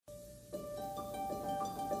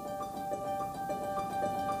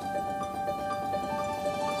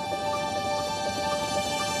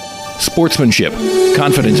sportsmanship,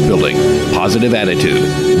 confidence building, positive attitude,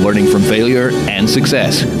 learning from failure and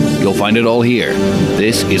success. You'll find it all here.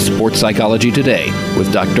 This is Sports Psychology Today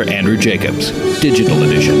with Dr. Andrew Jacobs, Digital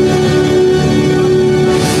Edition.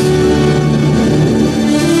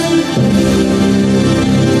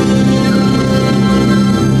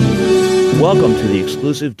 Welcome to the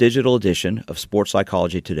exclusive digital edition of Sports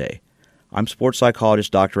Psychology Today. I'm sports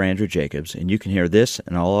psychologist Dr. Andrew Jacobs, and you can hear this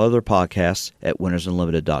and all other podcasts at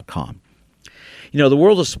winnersunlimited.com. You know, the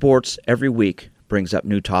world of sports every week brings up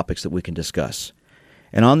new topics that we can discuss.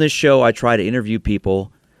 And on this show, I try to interview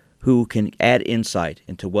people who can add insight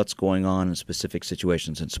into what's going on in specific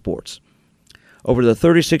situations in sports. Over the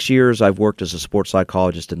 36 years I've worked as a sports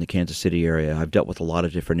psychologist in the Kansas City area, I've dealt with a lot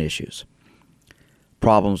of different issues.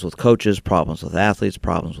 Problems with coaches, problems with athletes,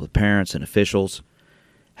 problems with parents and officials,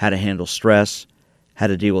 how to handle stress, how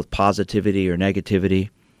to deal with positivity or negativity.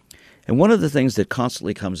 And one of the things that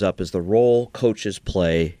constantly comes up is the role coaches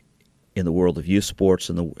play in the world of youth sports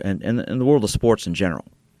and the world of sports in general.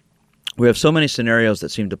 We have so many scenarios that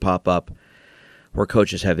seem to pop up where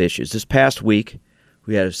coaches have issues. This past week,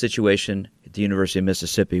 we had a situation at the University of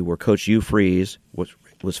Mississippi where Coach Hugh Freeze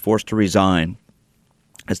was forced to resign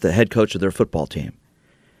as the head coach of their football team,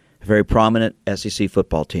 a very prominent SEC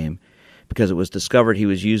football team, because it was discovered he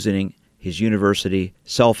was using his university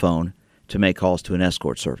cell phone to make calls to an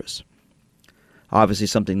escort service. Obviously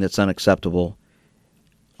something that's unacceptable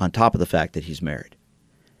on top of the fact that he's married.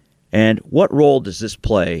 And what role does this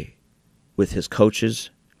play with his coaches,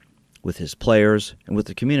 with his players, and with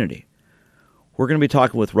the community? We're going to be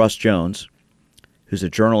talking with Russ Jones, who's a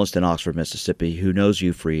journalist in Oxford, Mississippi, who knows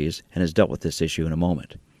Hugh Freeze and has dealt with this issue in a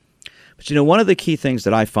moment. But you know, one of the key things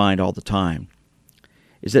that I find all the time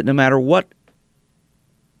is that no matter what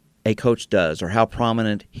a coach does or how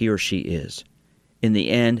prominent he or she is, in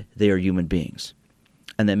the end, they are human beings.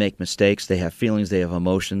 And they make mistakes, they have feelings, they have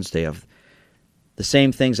emotions, they have the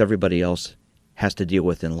same things everybody else has to deal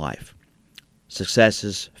with in life.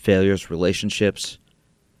 Successes, failures, relationships.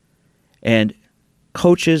 And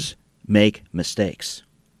coaches make mistakes.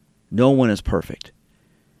 No one is perfect.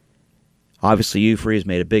 Obviously, Hugh Freeze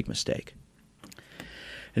made a big mistake.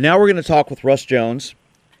 And now we're going to talk with Russ Jones.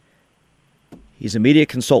 He's a media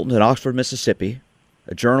consultant at Oxford, Mississippi,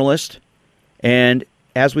 a journalist. And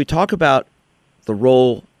as we talk about the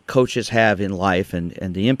role coaches have in life and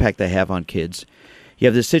the impact they have on kids, you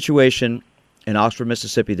have this situation in Oxford,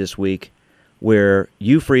 Mississippi this week where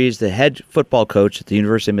Hugh Freeze, the head football coach at the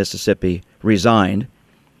University of Mississippi, resigned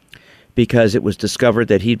because it was discovered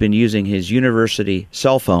that he'd been using his university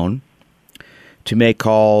cell phone to make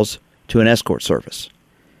calls to an escort service.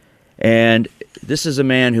 And this is a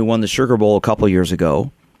man who won the Sugar Bowl a couple years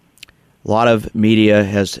ago. A lot of media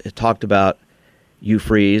has talked about Hugh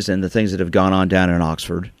Freeze and the things that have gone on down in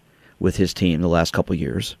Oxford with his team the last couple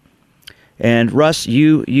years. And Russ,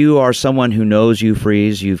 you are someone who knows Hugh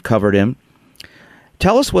Freeze. You've covered him.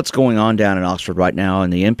 Tell us what's going on down in Oxford right now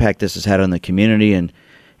and the impact this has had on the community. And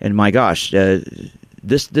my gosh,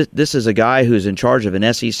 this is a guy who's in charge of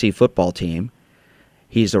an SEC football team.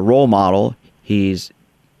 He's a role model. He's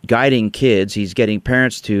guiding kids. He's getting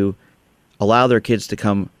parents to allow their kids to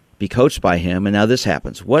come be coached by him. And now this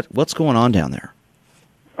happens. What's going on down there?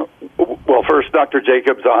 Well, first, Dr.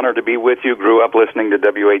 Jacobs, honored to be with you. Grew up listening to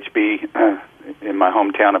WHB in my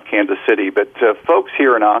hometown of Kansas City. But folks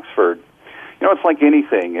here in Oxford, you know, it's like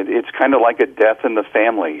anything. It's kind of like a death in the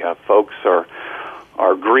family. Folks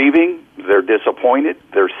are grieving. They're disappointed.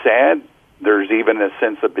 They're sad. There's even a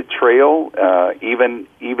sense of betrayal, even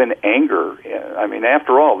anger. I mean,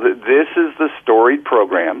 after all, this is the storied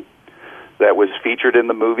program that was featured in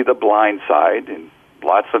the movie The Blind Side, and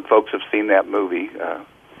lots of folks have seen that movie.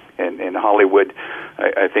 And Hollywood,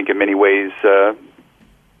 I think in many ways,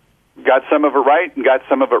 got some of it right and got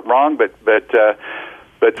some of it wrong,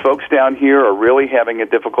 but folks down here are really having a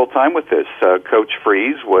difficult time with this. Coach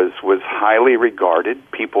Freeze was highly regarded.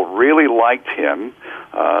 People really liked him.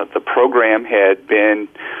 The program had been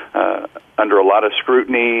under a lot of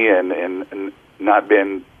scrutiny and not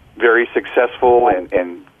been very successful,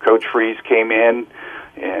 and Coach Freeze came in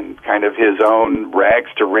and kind of his own rags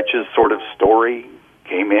to riches sort of story,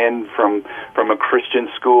 came in from a Christian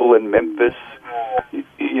school in Memphis,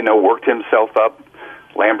 you know, worked himself up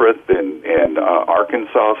Lamberth and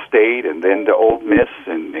Arkansas State, and then to Ole Miss,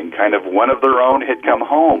 and kind of one of their own had come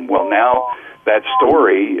home. Well, now that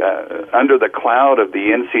story, under the cloud of the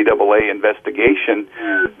NCAA investigation,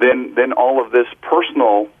 then all of this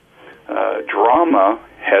personal drama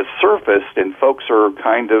has surfaced, and folks are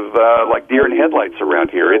kind of like deer in headlights around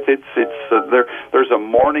here. There's a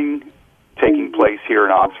mourning taking place here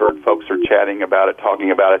in Oxford. Folks are chatting about it,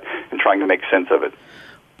 talking about it, and trying to make sense of it.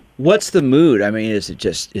 What's the mood? I mean, is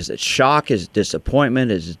it shock? Is it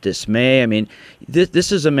disappointment? Is it dismay? I mean,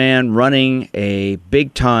 this is a man running a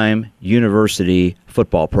big-time university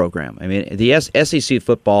football program. I mean, the SEC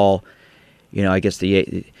football, I guess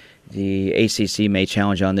the ACC may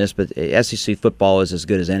challenge on this, but SEC football is as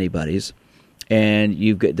good as anybody's. And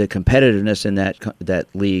you've got the competitiveness in that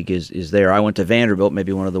league is there. I went to Vanderbilt,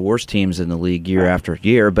 maybe one of the worst teams in the league year after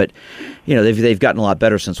year, but they've gotten a lot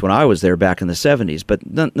better since when I was there back in the 70s. But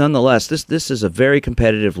nonetheless, this is a very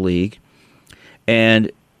competitive league, and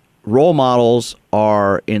role models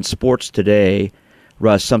are in sports today,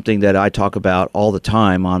 Russ, something that I talk about all the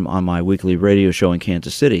time on my weekly radio show in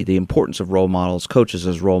Kansas City. The importance of role models, coaches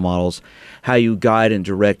as role models, how you guide and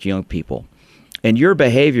direct young people. And your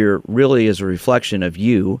behavior really is a reflection of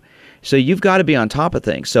you, so you've got to be on top of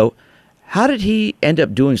things. So how did he end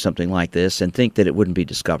up doing something like this and think that it wouldn't be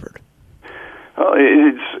discovered? Well,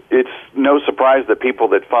 it's no surprise that people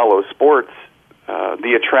that follow sports,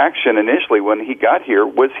 the attraction initially when he got here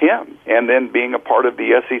was him, and then being a part of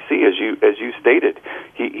the SEC, as you stated.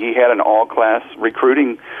 He had an all-class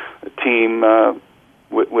recruiting team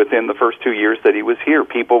within the first 2 years that he was here.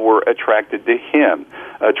 People were attracted to him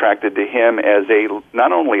as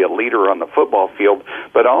not only a leader on the football field,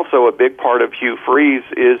 but also a big part of Hugh Freeze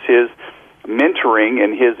is his mentoring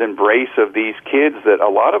and his embrace of these kids, that a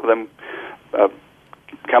lot of them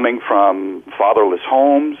coming from fatherless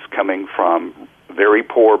homes, coming from very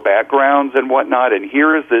poor backgrounds and whatnot, and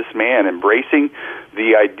here is this man embracing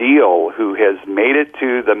the ideal who has made it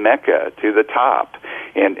to the Mecca, to the top.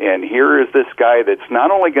 And here is this guy that's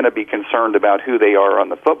not only going to be concerned about who they are on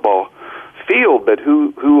the football field, but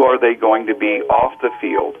who are they going to be off the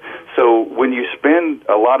field. So when you spend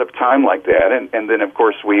a lot of time like that, and then of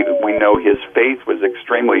course we know his faith was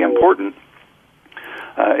extremely important,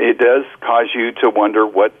 it does cause you to wonder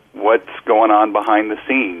what's going on behind the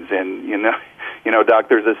scenes. And Doc,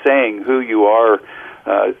 there's a saying, who you are,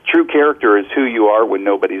 true character is who you are when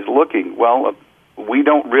nobody's looking. Well, we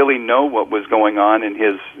don't really know what was going on in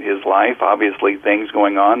his life. Obviously, things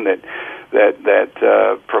going on that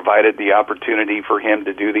provided the opportunity for him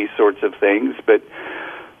to do these sorts of things. But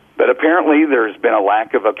apparently, there's been a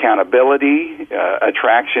lack of accountability,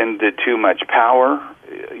 attraction to too much power.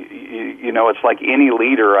 It's like any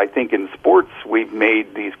leader. I think in sports, we've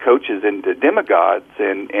made these coaches into demigods,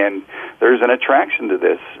 and there's an attraction to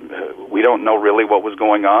this. We don't know really what was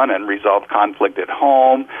going on, unresolved conflict at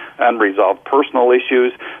home, unresolved personal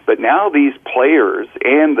issues. But now these players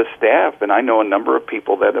and the staff, and I know a number of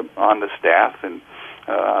people that are on the staff, and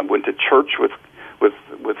I went to church with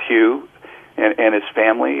Hugh and his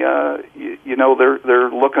family. They're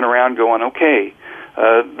looking around, going, okay.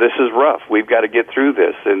 This is rough. We've got to get through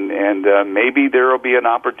this, and maybe there will be an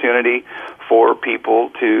opportunity for people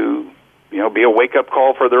to, be a wake-up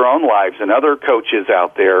call for their own lives, and other coaches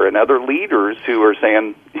out there and other leaders who are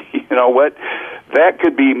saying, what, that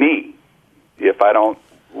could be me if I don't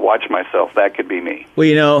watch myself. That could be me.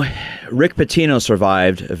 Well, Rick Pitino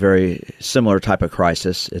survived a very similar type of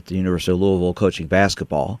crisis at the University of Louisville coaching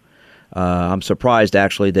basketball. I'm surprised,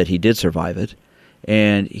 actually, that he did survive it.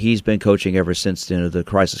 And he's been coaching ever since the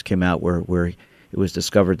crisis came out, where it was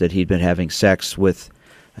discovered that he'd been having sex with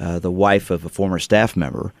the wife of a former staff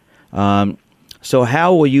member. So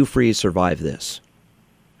how will Hugh Freeze survive this?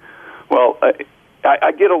 Well,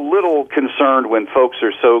 I get a little concerned when folks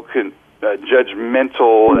are so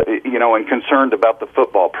judgmental, and concerned about the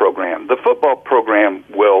football program. The football program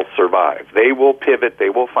will survive. They will pivot.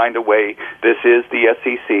 They will find a way. This is the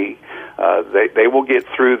SEC. They will get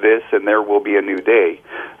through this, and there will be a new day.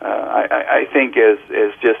 I think as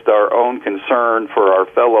just our own concern for our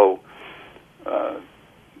fellow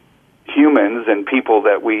humans and people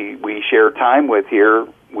that we share time with here,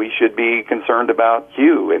 we should be concerned about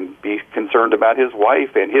Hugh and be concerned about his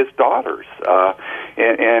wife and his daughters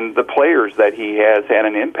and the players that he has had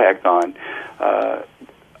an impact on.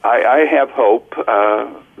 I have hope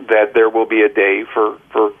that there will be a day for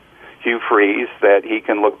Hugh Freeze that he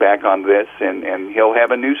can look back on this and he'll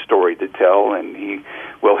have a new story to tell, and he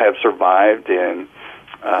will have survived, and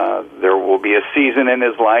there will be a season in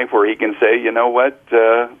his life where he can say, you know what,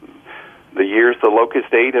 the years the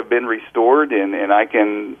Locust 8 have been restored, and I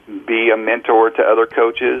can be a mentor to other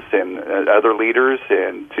coaches and other leaders,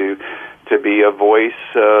 and to be a voice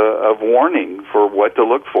of warning for what to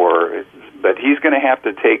look for. But he's going to have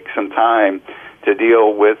to take some time to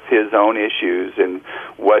deal with his own issues and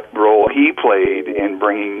what role he played in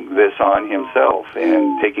bringing this on himself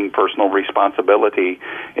and taking personal responsibility.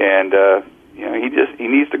 And he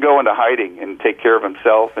needs to go into hiding and take care of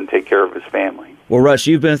himself and take care of his family. Well, Russ,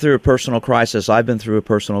 you've been through a personal crisis. I've been through a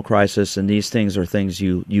personal crisis, and these things are things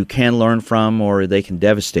you can learn from, or they can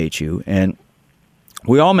devastate you. And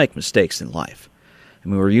we all make mistakes in life. I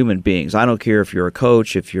mean, we're human beings. I don't care if you're a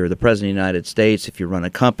coach, if you're the President of the United States, if you run a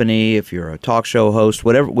company, if you're a talk show host,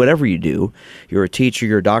 whatever you do. You're a teacher,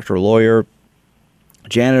 you're a doctor, a lawyer,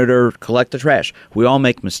 janitor, collect the trash. We all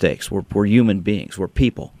make mistakes. We're human beings. We're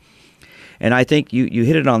people. And I think you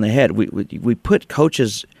hit it on the head. We put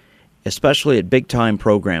coaches, especially at big-time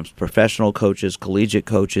programs, professional coaches, collegiate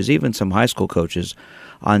coaches, even some high school coaches,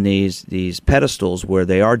 on these pedestals where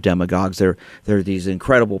they are demagogues. They're these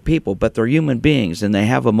incredible people, but they're human beings, and they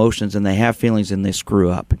have emotions, and they have feelings, and they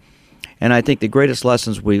screw up. And I think the greatest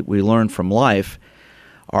lessons we learn from life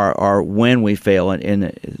are when we fail. And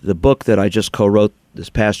in the book that I just co-wrote this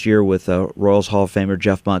past year with Royals Hall of Famer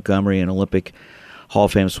Jeff Montgomery and Olympic Hall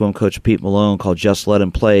of Fame swim coach Pete Malone, called Just Let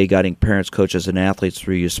 'Em Play, Guiding Parents, Coaches, and Athletes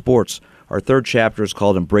Through Youth Sports, our third chapter is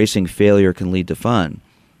called Embracing Failure Can Lead to Fun.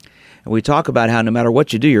 And we talk about how no matter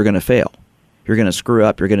what you do, you're going to fail. You're going to screw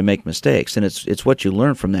up. You're going to make mistakes. And it's what you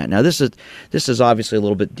learn from that. Now, this is obviously a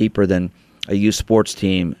little bit deeper than a youth sports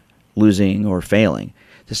team losing or failing.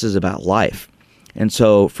 This is about life. And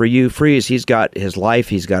so for Hugh Freeze, he's got his life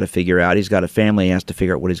he's got to figure out. He's got a family he has to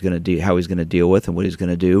figure out what he's going to do, how he's going to deal with, and what he's going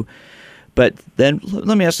to do. But then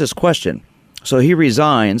let me ask this question. So he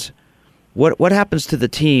resigns. What happens to the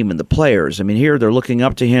team and the players? I mean, here they're looking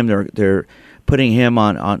up to him. They're putting him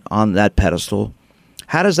on that pedestal.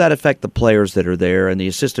 How does that affect the players that are there and the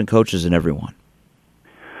assistant coaches and everyone?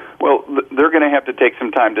 Well, they're going to have to take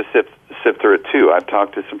some time to sift through it too. I've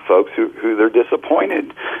talked to some folks who they're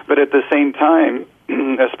disappointed, but at the same time,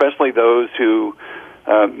 especially those who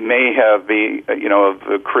may have of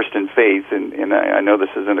a Christian faith, and I know this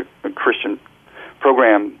isn't a Christian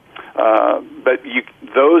program, but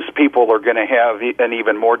those people are going to have an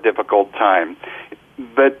even more difficult time.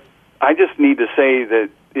 But I just need to say that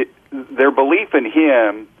their belief in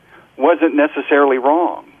him wasn't necessarily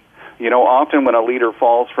wrong. Often when a leader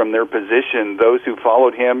falls from their position, those who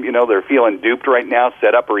followed him, they're feeling duped right now,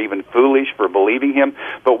 set up, or even foolish for believing him.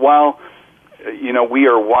 But while, we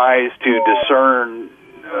are wise to discern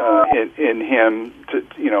in him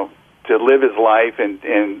to live his life, and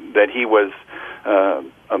that he was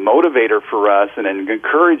a motivator for us and an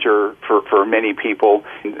encourager for many people,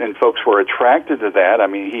 and folks were attracted to that. I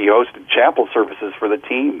mean, he hosted chapel services for the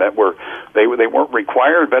team that they weren't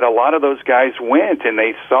required, but a lot of those guys went, and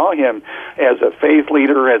they saw him as a faith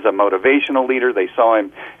leader, as a motivational leader. They saw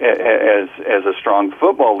him as a strong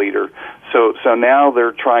football leader. So now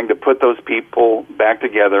they're trying to put those people back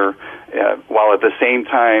together, while at the same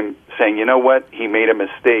time saying, you know what, he made a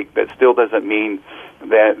mistake. That still doesn't mean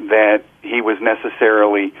that he was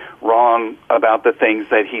necessarily wrong about the things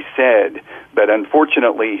that he said. But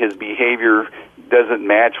unfortunately, his behavior doesn't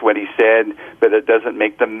match what he said, but it doesn't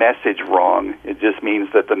make the message wrong. It just means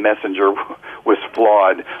that the messenger was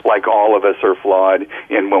flawed, like all of us are flawed.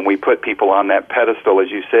 And when we put people on that pedestal, as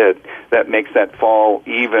you said, that makes that fall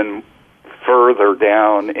even further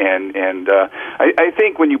down, and I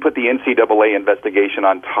think when you put the NCAA investigation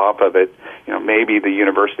on top of it, maybe the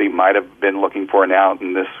university might have been looking for an out,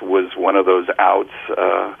 and this was one of those outs.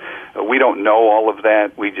 We don't know all of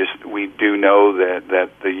that. We do know that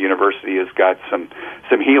the university has got some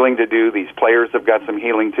healing to do. These players have got some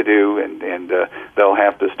healing to do, and they'll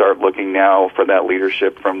have to start looking now for that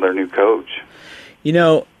leadership from their new coach.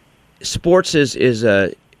 Sports is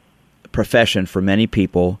a profession for many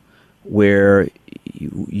people where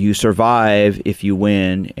you survive if you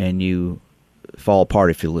win and you fall apart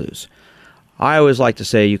if you lose. I always like to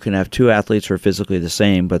say you can have two athletes who are physically the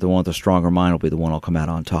same, but the one with the stronger mind will be the one who will come out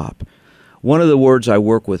on top. One of the words I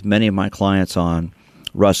work with many of my clients on,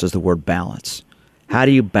 Russ, is the word balance. How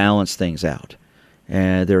do you balance things out?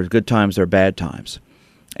 And there are good times, there are bad times.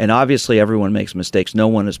 And obviously everyone makes mistakes. No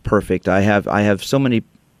one is perfect. I have so many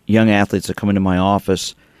young athletes that come into my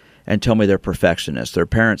office and tell me they're perfectionists. Their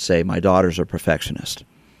parents say, my daughters are perfectionists.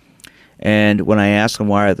 And when I ask them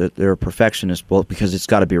why they're a perfectionist, well, because it's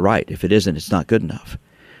got to be right. If it isn't, it's not good enough.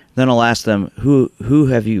 Then I'll ask them, who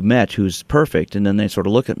have you met who's perfect? And then they sort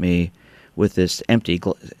of look at me with this empty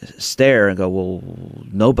stare and go, well,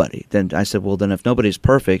 nobody. Then I said, well, then if nobody's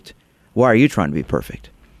perfect, why are you trying to be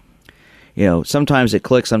perfect? Sometimes it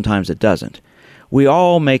clicks, sometimes it doesn't. We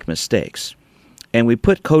all make mistakes. And we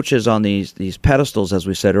put coaches on these pedestals, as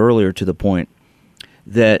we said earlier, to the point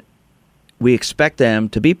that we expect them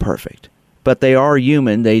to be perfect. But they are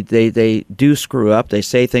human. They do screw up. They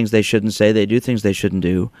say things they shouldn't say. They do things they shouldn't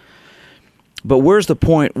do. But where's the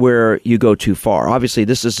point where you go too far? Obviously,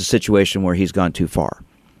 this is a situation where he's gone too far,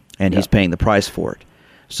 and he's paying the price for it.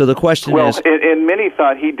 So the question is... and many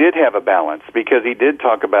thought he did have a balance because he did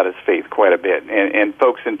talk about his faith quite a bit, and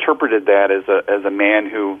folks interpreted that as a man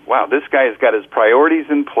who, wow, this guy has got his priorities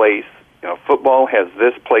in place. You know, football has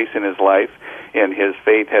this place in his life, and his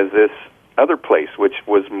faith has this other place, which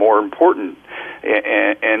was more important.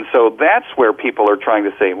 And so that's where people are trying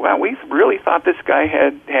to say, well, we really thought this guy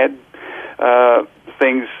had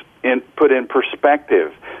things put in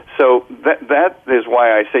perspective. So that is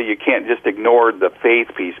why I say you can't just ignore the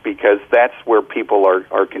faith piece, because that's where people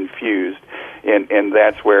are confused, and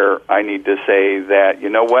that's where I need to say that, you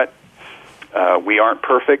know what, we aren't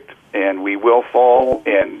perfect, and we will fall,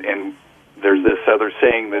 and there's this other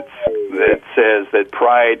saying that says that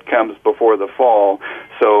pride comes before the fall.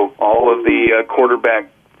 So all of the quarterback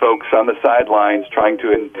folks on the sidelines trying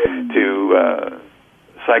to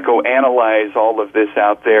psychoanalyze all of this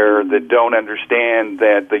out there that don't understand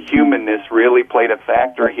that the humanness really played a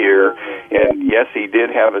factor here. And yes, he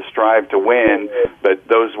did have a strive to win, but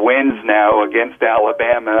those wins now against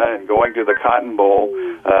Alabama and going to the Cotton Bowl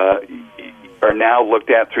are now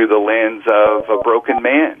looked at through the lens of a broken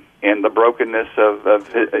man and the brokenness of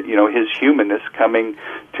his humanness coming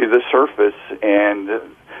to the surface. And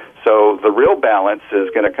so the real balance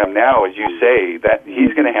is going to come now, as you say, that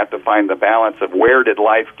he's going to have to find the balance of where did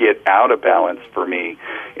life get out of balance for me.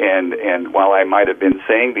 And while I might have been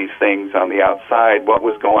saying these things on the outside, what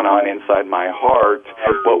was going on inside my heart,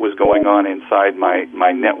 what was going on inside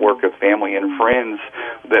my network of family and friends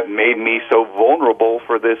that made me so vulnerable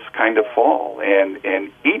for this kind of fall.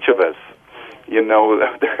 And each of us, you know,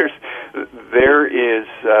 there is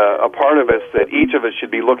a part of us that each of us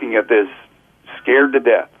should be looking at this scared to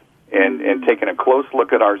death and taking a close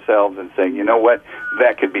look at ourselves and saying, you know what,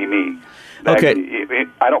 that could be me.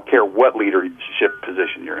 I don't care what leadership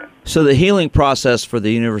position you're in. So the healing process for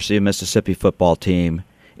the University of Mississippi football team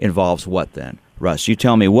involves what then? Russ, you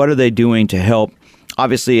tell me, what are they doing to help?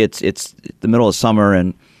 Obviously, it's the middle of summer,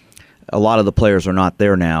 and a lot of the players are not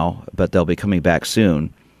there now, but they'll be coming back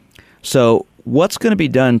soon. So what's going to be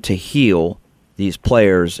done to heal these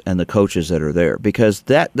players and the coaches that are there? Because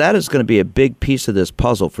that is going to be a big piece of this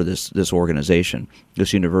puzzle for this organization,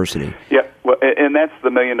 this university. Yeah, well, and that's the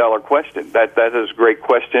million-dollar question. That is a great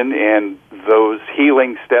question, and those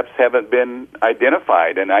healing steps haven't been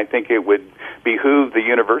identified. And I think it would behoove the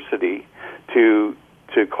university to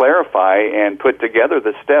clarify and put together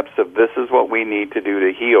the steps of this is what we need to do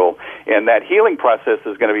to heal. And that healing process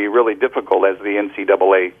is going to be really difficult as the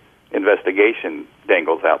NCAA investigation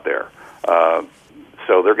dangles out there.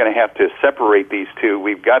 So they're going to have to separate these two.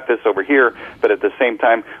 We've got this over here, but at the same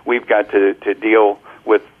time, we've got to deal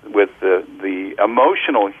with the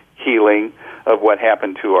emotional healing of what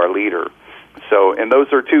happened to our leader. So, and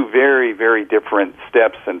those are two very, very different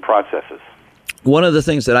steps and processes. One of the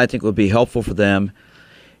things that I think would be helpful for them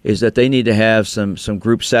is that they need to have some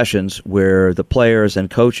group sessions where the players and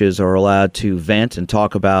coaches are allowed to vent and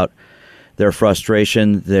talk about their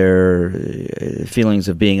frustration, their feelings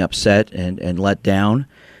of being upset and let down.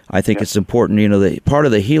 I think it's important, that part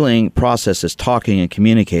of the healing process is talking and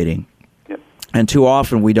communicating. Yep. And too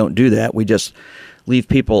often we don't do that. We just leave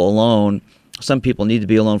people alone. Some people need to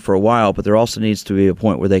be alone for a while, but there also needs to be a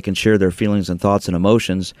point where they can share their feelings and thoughts and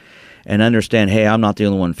emotions and understand, hey, I'm not the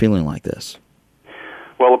only one feeling like this.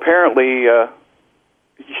 Well, apparently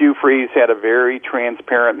Hugh Freeze had a very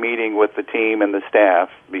transparent meeting with the team and the staff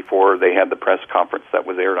before they had the press conference that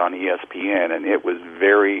was aired on ESPN, and it was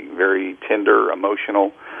very, very tender,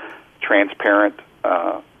 emotional, transparent.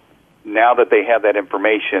 Now that they have that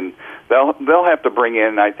information, they'll have to bring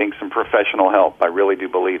in, I think, some professional help. I really do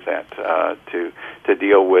believe that to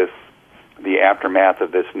deal with the aftermath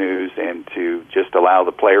of this news and to just allow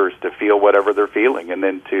the players to feel whatever they're feeling, and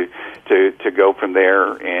then to go from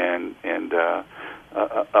there and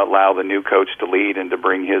allow the new coach to lead and to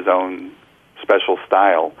bring his own special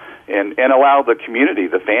style, and allow the community,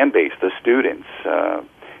 the fan base, the students,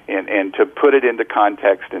 and to put it into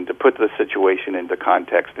context and to put the situation into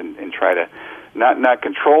context and try to not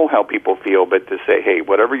control how people feel, but to say, hey,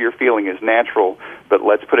 whatever you're feeling is natural, but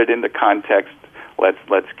let's put it into context.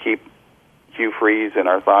 Let's keep Hugh Freeze in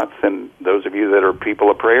our thoughts, and those of you that are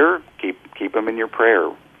people of prayer, keep them in your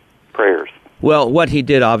prayers. Well, what he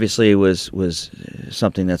did obviously was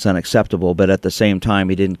something that's unacceptable, but at the same time,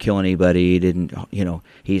 he didn't kill anybody. He didn't,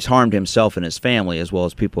 he's harmed himself and his family as well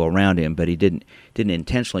as people around him, but he didn't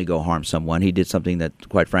intentionally go harm someone. He did something that,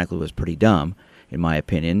 quite frankly, was pretty dumb, in my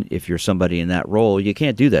opinion. If you're somebody in that role, you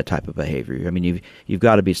can't do that type of behavior. I mean, you've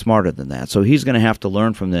got to be smarter than that. So he's going to have to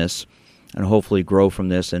learn from this and hopefully grow from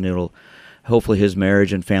this, and it'll hopefully his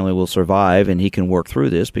marriage and family will survive and he can work through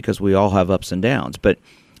this, because we all have ups and downs. But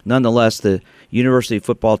nonetheless, the university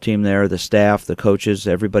football team there, the staff, the coaches,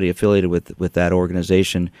 everybody affiliated with that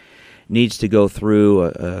organization needs to go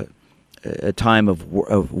through a time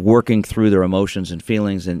of working through their emotions and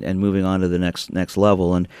feelings and moving on to the next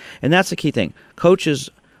level. And that's the key thing. Coaches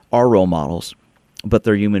are role models, but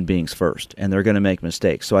they're human beings first, and they're going to make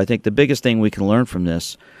mistakes. So I think the biggest thing we can learn from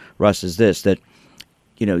this, Russ, is this, that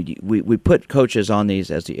we put coaches on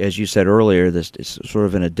these, as you said earlier, this is sort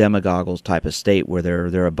of in a demagogues type of state where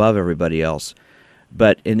they're above everybody else.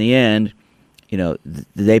 But in the end,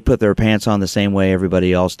 they put their pants on the same way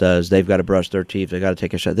everybody else does. They've got to brush their teeth. They've got to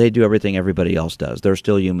take a shower. They do everything everybody else does. They're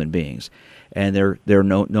still human beings, and they're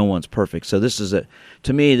no one's perfect. So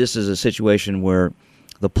to me, this is a situation where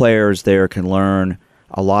the players there can learn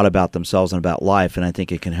a lot about themselves and about life, and I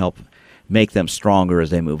think it can help make them stronger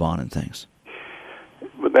as they move on in things.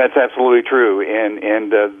 That's absolutely true,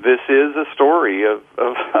 and this is a story of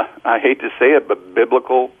I hate to say it, but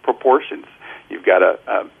biblical proportions. You've got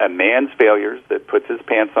a man's failures that puts his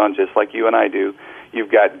pants on just like you and I do.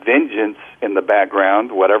 You've got vengeance in the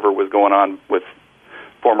background, whatever was going on with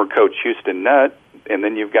former coach Houston Nutt, and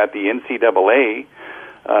then you've got the NCAA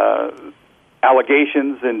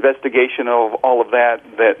allegations, investigation of all of that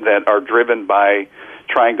are driven by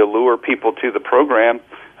trying to lure people to the program.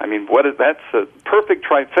 I mean, that's a perfect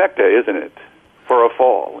trifecta, isn't it, for a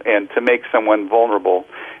fall, and to make someone vulnerable,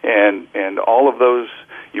 and all of those,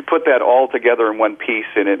 you put that all together in one piece,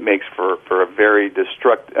 and it makes for a very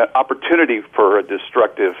opportunity for a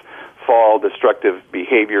destructive fall, destructive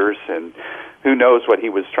behaviors, and who knows what he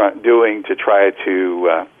was doing to try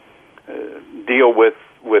to deal with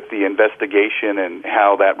the investigation and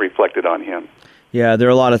how that reflected on him. Yeah, there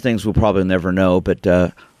are a lot of things we'll probably never know, but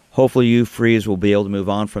hopefully Hugh Freeze will be able to move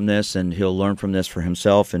on from this, and he'll learn from this for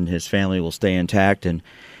himself, and his family will stay intact, and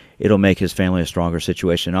it'll make his family a stronger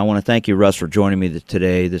situation. I want to thank you, Russ, for joining me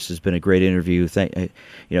today. This has been a great interview.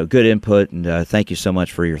 Good input, and thank you so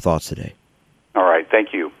much for your thoughts today. All right,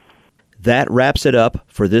 thank you. That wraps it up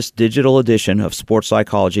for this digital edition of Sports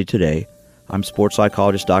Psychology Today. I'm sports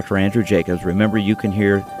psychologist Dr. Andrew Jacobs. Remember, you can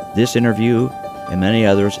hear this interview and many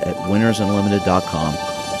others at winnersunlimited.com.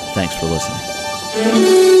 Thanks for listening.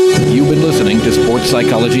 You've been listening to Sports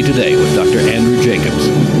Psychology Today with Dr. Andrew Jacobs,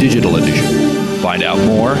 Digital Edition. Find out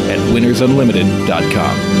more at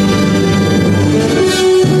winnersunlimited.com.